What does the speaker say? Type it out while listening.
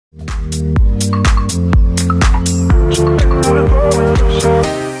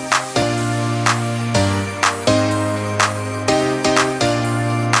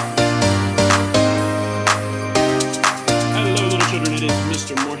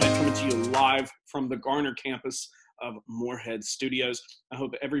Moorhead, coming to you live from the Garner campus of Moorhead Studios. I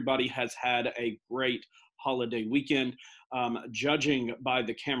hope everybody has had a great holiday weekend. Judging by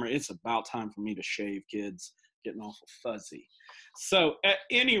the camera, it's about time for me to shave, kids. Getting awful fuzzy. So at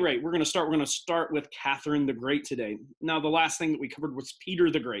any rate, we're going to start with Catherine the Great today. Now, the last thing that we covered was Peter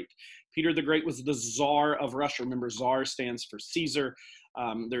the Great. Peter the Great was the Tsar of Russia. Remember, Tsar stands for Caesar.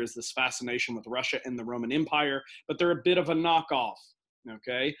 There is this fascination with Russia and the Roman Empire, but they're a bit of a knockoff,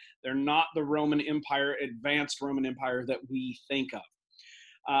 okay? They're not the Roman Empire, advanced Roman Empire that we think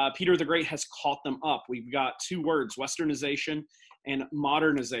of. Peter the Great has caught them up. We've got two words, westernization and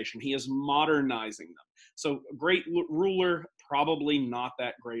modernization. He is modernizing them. So great ruler, probably not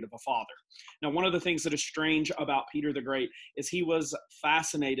that great of a father. Now, one of the things that is strange about Peter the Great is he was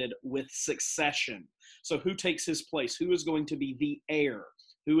fascinated with succession. So who takes his place? Who is going to be the heir?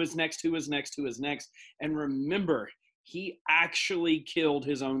 Who is next? Who is next? Who is next? And remember, he actually killed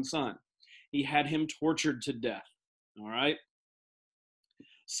his own son. He had him tortured to death, all right?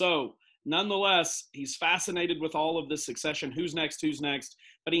 So nonetheless, he's fascinated with all of this succession. Who's next? Who's next?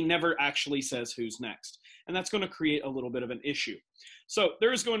 But he never actually says who's next. And that's going to create a little bit of an issue. So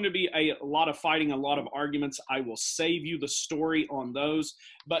there's going to be a lot of fighting, a lot of arguments. I will save you the story on those.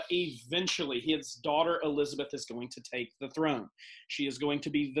 But eventually, his daughter Elizabeth is going to take the throne. She is going to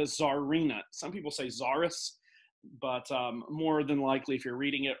be the Tsarina. Some people say Tsaress, but more than likely, if you're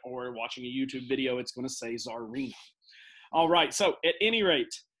reading it or watching a YouTube video, it's going to say Tsarina. All right, so at any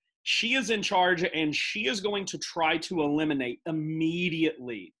rate, she is in charge, and she is going to try to eliminate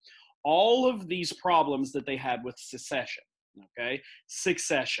immediately all of these problems that they had with secession, okay?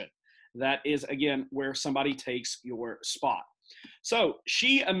 Succession. That is, again, where somebody takes your spot. So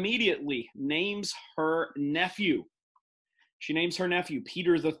she immediately names her nephew. She names her nephew,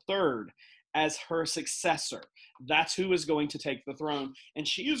 Peter III, as her successor. That's who is going to take the throne. And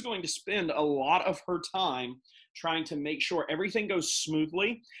she is going to spend a lot of her time trying to make sure everything goes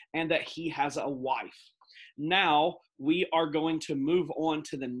smoothly and that he has a wife. Now, we are going to move on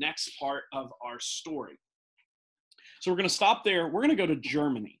to the next part of our story. So we're going to stop there. We're going to go to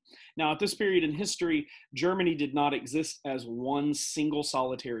Germany. Now, at this period in history, Germany did not exist as one single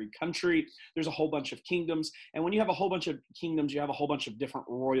solitary country. There's a whole bunch of kingdoms. And when you have a whole bunch of kingdoms, you have a whole bunch of different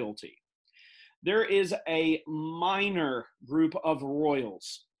royalty. There is a minor group of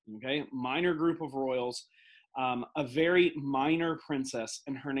royals, okay? Minor group of royals, a very minor princess,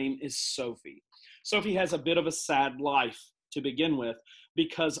 and her name is Sophie. Sophie has a bit of a sad life to begin with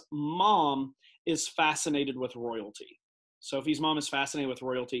because mom is fascinated with royalty. Sophie's mom is fascinated with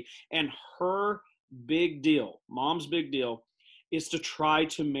royalty, and her big deal, mom's big deal, is to try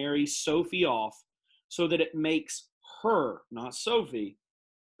to marry Sophie off so that it makes her, not Sophie,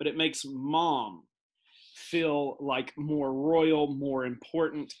 but it makes mom feel like more royal, more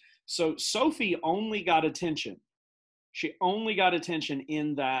important. So Sophie only got attention. She only got attention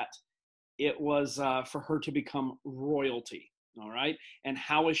in that it was for her to become royalty, all right? And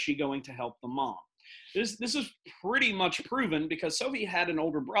how is she going to help the mom? This is pretty much proven because Sophie had an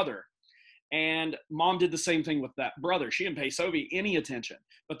older brother, and mom did the same thing with that brother. She didn't pay Sophie any attention,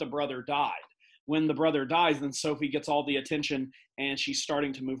 but the brother died. When the brother dies, then Sophie gets all the attention, and she's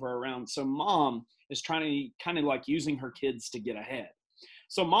starting to move her around. So mom is trying to kind of like using her kids to get ahead.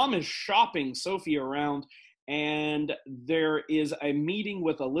 So mom is shopping Sophie around, and there is a meeting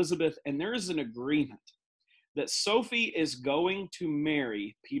with Elizabeth, and there is an agreement that Sophie is going to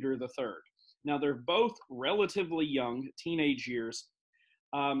marry Peter III. Now, they're both relatively young, teenage years,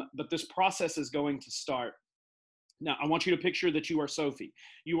 but this process is going to start. Now, I want you to picture that you are Sophie.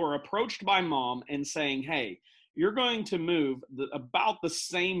 You are approached by mom and saying, hey, you're going to move about the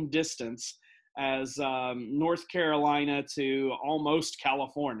same distance as North Carolina to almost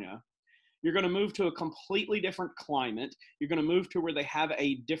California. You're going to move to a completely different climate. You're going to move to where they have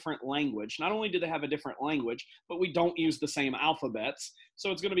a different language. Not only do they have a different language, but we don't use the same alphabets.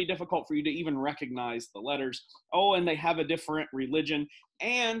 So it's going to be difficult for you to even recognize the letters. Oh, and they have a different religion.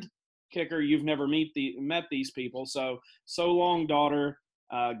 And kicker, you've never met these people. So long, daughter.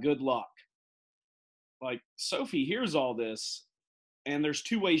 Good luck. Like, Sophie hears all this, and there's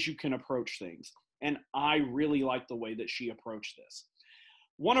two ways you can approach things. And I really like the way that she approached this.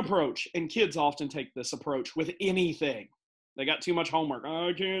 One approach, and kids often take this approach with anything. They got too much homework. Oh,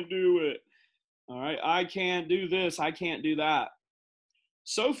 I can't do it. All right, I can't do this. I can't do that.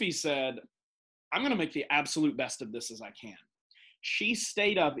 Sophie said, I'm going to make the absolute best of this as I can. She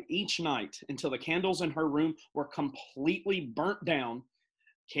stayed up each night until the candles in her room were completely burnt down.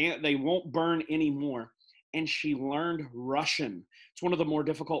 They won't burn anymore. And she learned Russian. It's one of the more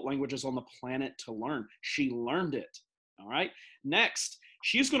difficult languages on the planet to learn. She learned it. All right. Next,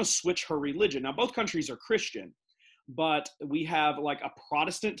 she is going to switch her religion. Now, both countries are Christian, but we have like a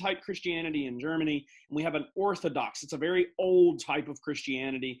Protestant type Christianity in Germany, and we have an Orthodox. It's a very old type of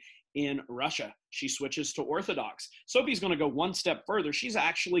Christianity in Russia. She switches to Orthodox. Sophie's going to go one step further. She's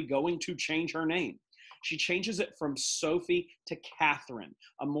actually going to change her name. She changes it from Sophie to Catherine,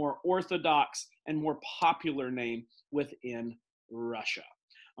 a more Orthodox and more popular name within Russia.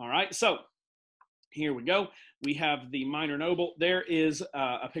 All right, so here we go. We have the minor noble. There is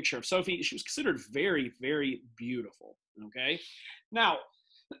a picture of Sophie. She was considered very, very beautiful, okay? Now,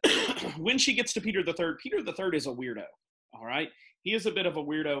 when she gets to Peter III, Peter III is a weirdo, all right? He is a bit of a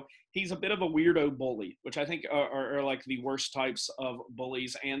weirdo. He's a bit of a weirdo bully, which I think are like the worst types of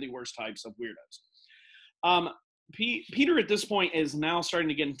bullies and the worst types of weirdos. Peter at this point is now starting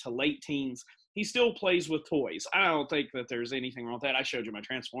to get into late teens. He still plays with toys. I don't think that there's anything wrong with that. I showed you my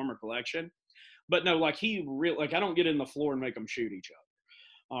Transformer collection. But no, like I don't get in the floor and make them shoot each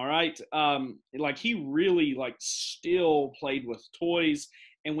other. All right. Like he really like still played with toys.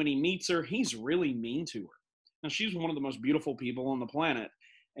 And when he meets her, he's really mean to her. Now she's one of the most beautiful people on the planet.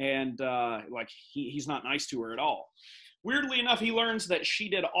 And like he's not nice to her at all. Weirdly enough, he learns that she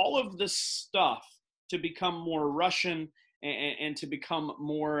did all of this stuff to become more Russian and to become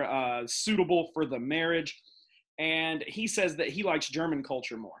more suitable for the marriage. And he says that he likes German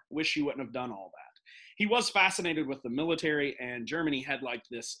culture more. Wish he wouldn't have done all that. He was fascinated with the military, and Germany had like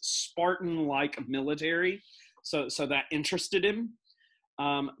this Spartan-like military. So that interested him.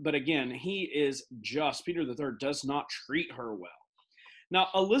 But again, Peter III does not treat her well. Now,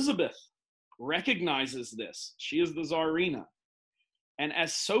 Elizabeth recognizes this. She is the Tsarina. And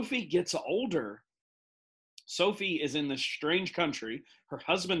as Sophie gets older, Sophie is in this strange country. Her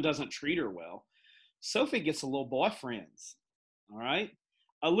husband doesn't treat her well. Sophie gets a little boyfriends, all right?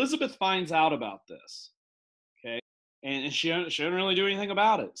 Elizabeth finds out about this, okay? And she didn't really do anything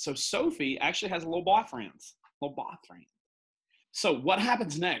about it. So Sophie actually has a little boyfriend. So what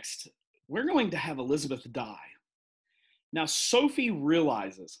happens next? We're going to have Elizabeth die. Now, Sophie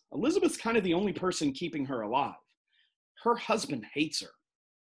realizes Elizabeth's kind of the only person keeping her alive. Her husband hates her.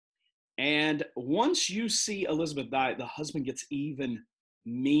 And once you see Elizabeth die, the husband gets even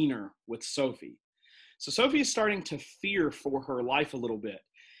meaner with Sophie. So Sophie is starting to fear for her life a little bit.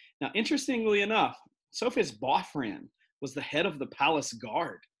 Now, interestingly enough, Sophie's boyfriend was the head of the palace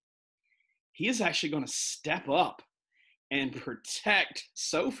guard. He is actually going to step up and protect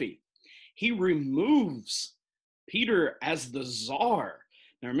Sophie. He removes Peter as the Tsar.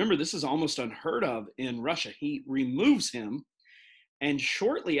 Now, remember, this is almost unheard of in Russia. He removes him. And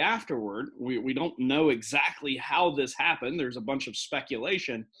shortly afterward, we don't know exactly how this happened. There's a bunch of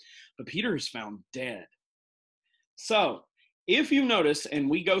speculation, but Peter is found dead. So if you notice, and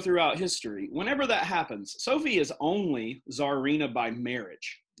we go throughout history, whenever that happens, Sophie is only Tsarina by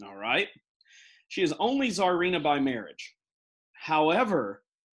marriage, all right? She is only Tsarina by marriage. However,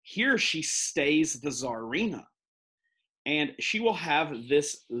 here she stays the Tsarina. And she will have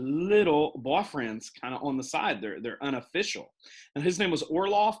this little boyfriends kind of on the side. They're unofficial. And his name was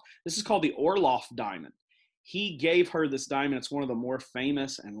Orlov. This is called the Orlov diamond. He gave her this diamond. It's one of the more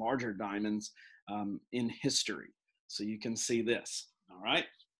famous and larger diamonds in history. So you can see this, all right?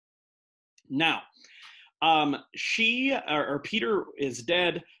 Now, Peter is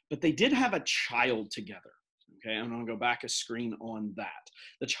dead, but they did have a child together, okay? I'm gonna go back a screen on that.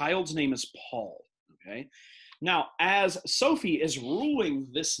 The child's name is Paul, okay? Now, as Sophie is ruling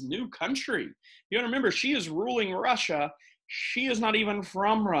this new country, you gotta remember, she is ruling Russia. She is not even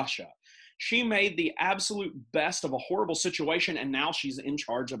from Russia. She made the absolute best of a horrible situation, and now she's in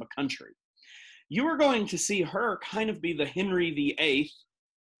charge of a country. You are going to see her kind of be the Henry VIII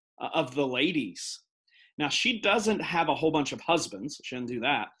of the ladies. Now, she doesn't have a whole bunch of husbands. She didn't do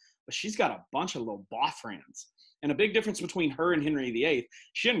that. But she's got a bunch of little boyfriends. And a big difference between her and Henry VIII,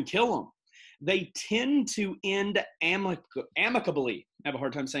 she didn't kill them. They tend to end amicably. I have a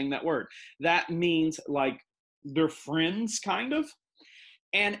hard time saying that word. That means like they're friends, kind of.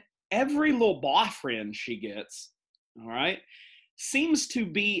 And every little boyfriend she gets, all right, seems to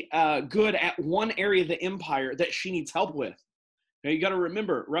be good at one area of the empire that she needs help with. Now, you got to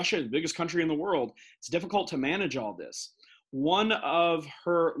remember, Russia is the biggest country in the world. It's difficult to manage all this. One of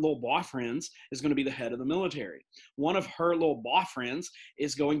her little boyfriends is going to be the head of the military. One of her little boyfriends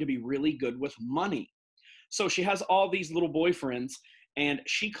is going to be really good with money. So she has all these little boyfriends, and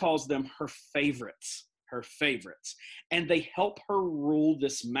she calls them her favorites. And they help her rule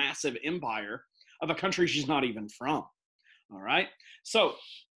this massive empire of a country she's not even from. All right? So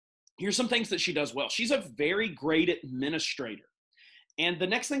here's some things that she does well. She's a very great administrator. And the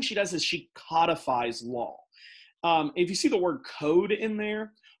next thing she does is she codifies law. If you see the word code in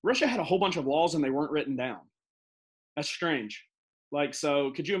there, Russia had a whole bunch of laws and they weren't written down. That's strange. Like,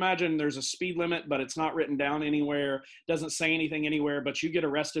 so could you imagine there's a speed limit, but it's not written down anywhere, doesn't say anything anywhere, but you get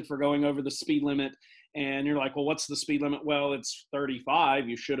arrested for going over the speed limit and you're like, well, what's the speed limit? Well, it's 35.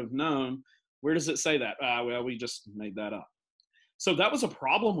 You should have known. Where does it say that? Well, we just made that up. So that was a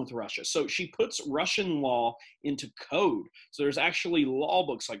problem with Russia. So she puts Russian law into code. So there's actually law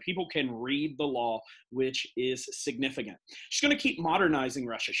books, like people can read the law, which is significant. She's going to keep modernizing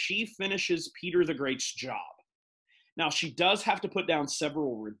Russia. She finishes Peter the Great's job. Now, she does have to put down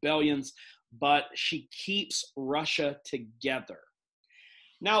several rebellions, but she keeps Russia together.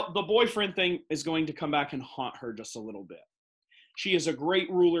 Now, the boyfriend thing is going to come back and haunt her just a little bit. She is a great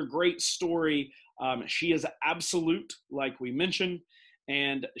ruler, great story. She is absolute, like we mentioned,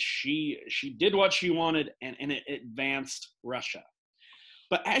 and she did what she wanted, and it advanced Russia.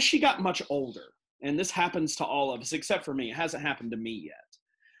 But as she got much older, and this happens to all of us, except for me, it hasn't happened to me yet,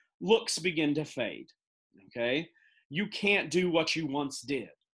 looks begin to fade, okay? You can't do what you once did.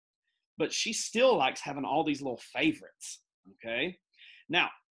 But she still likes having all these little favorites, okay? Now,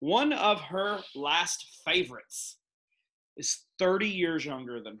 one of her last favorites is 30 years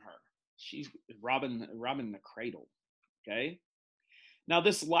younger than her. She's Robin the Cradle, okay? Now,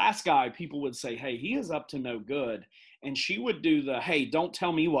 this last guy, people would say, hey, he is up to no good. And she would do the, hey, don't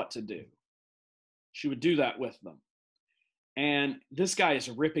tell me what to do. She would do that with them. And this guy is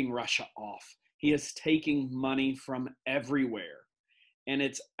ripping Russia off. He is taking money from everywhere. And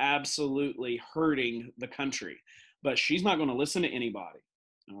it's absolutely hurting the country. But she's not going to listen to anybody,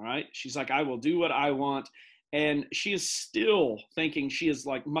 all right? She's like, I will do what I want. And she is still thinking she is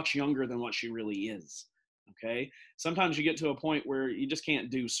like much younger than what she really is, okay? Sometimes you get to a point where you just can't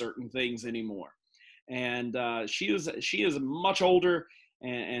do certain things anymore. And she is much older,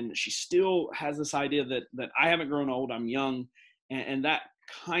 and she still has this idea that I haven't grown old, I'm young. And that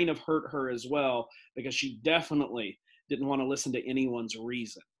kind of hurt her as well, because she definitely didn't want to listen to anyone's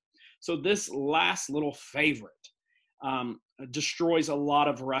reason. So this last little favorite destroys a lot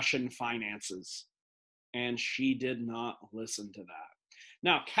of Russian finances, and she did not listen to that.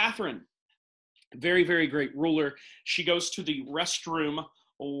 Now, Catherine, very, very great ruler. She goes to the restroom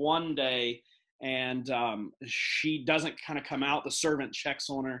one day, and she doesn't kind of come out. The servant checks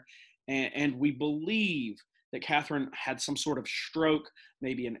on her, and we believe that Catherine had some sort of stroke,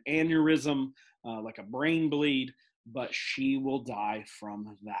 maybe an aneurysm, like a brain bleed, but she will die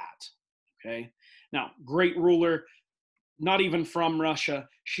from that, okay? Now, great ruler, not even from Russia.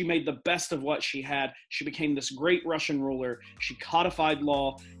 She made the best of what she had. She became this great Russian ruler. She codified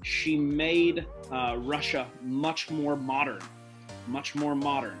law. She made Russia much more modern,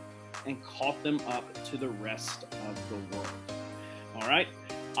 and caught them up to the rest of the world. All right?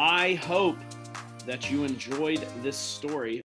 I hope that you enjoyed this story